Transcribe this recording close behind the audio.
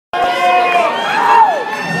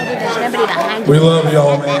somebody behind you. We love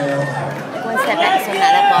y'all, man. One step back so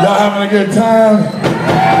that Y'all having a good time?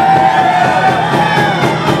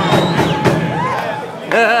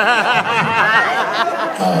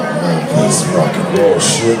 This rock and roll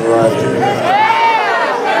shit right here.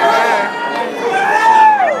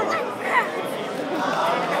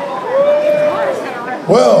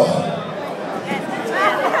 Well,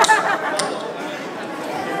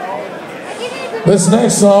 this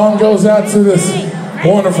next song goes out to this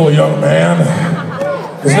wonderful young man.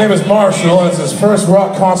 His name is Marshall, and it's his first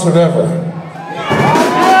rock concert ever.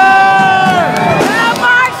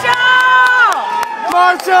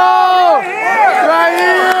 Marshall! Right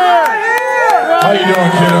here! How you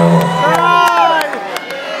doing, kiddo?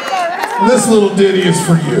 This little ditty is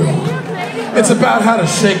for you. It's about how to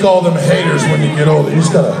shake all them haters when you get older. You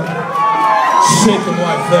just gotta shake them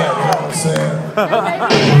like that, you know what I'm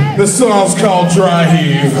saying? This song's called Dry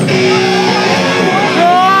Heave.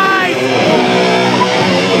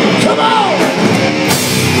 Come on!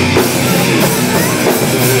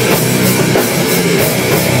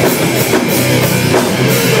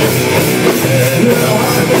 You know, I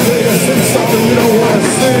have to tell you, sing something you don't want to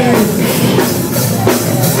sing.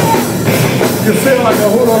 You feel like a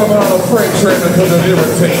hood on a freight train because it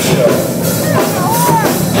irritates you.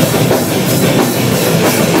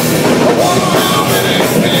 I wonder how many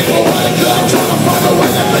people wake up trying to find a way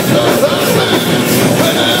that they could hurt me.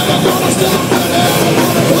 They're never gonna stop, they're never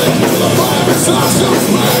gonna quit till the fire inside comes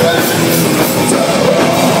flaring. Terror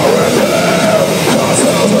and hell, cause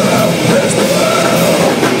hell is the hell.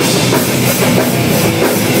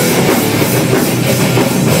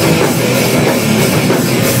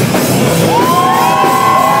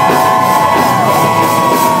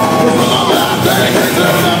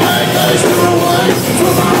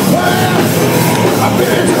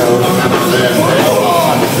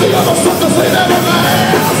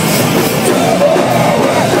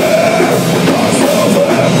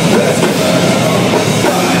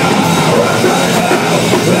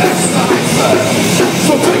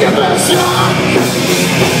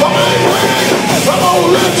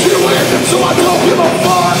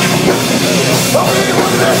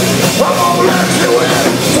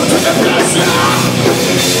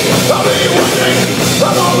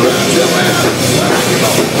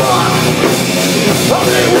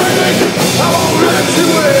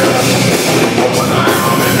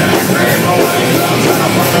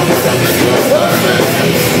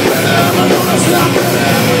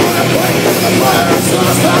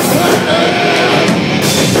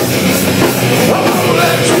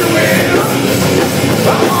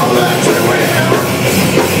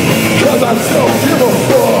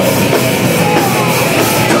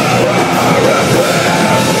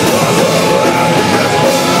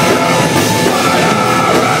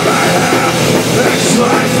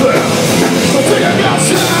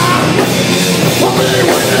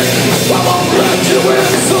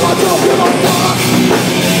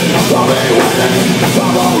 I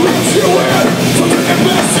won't let you in.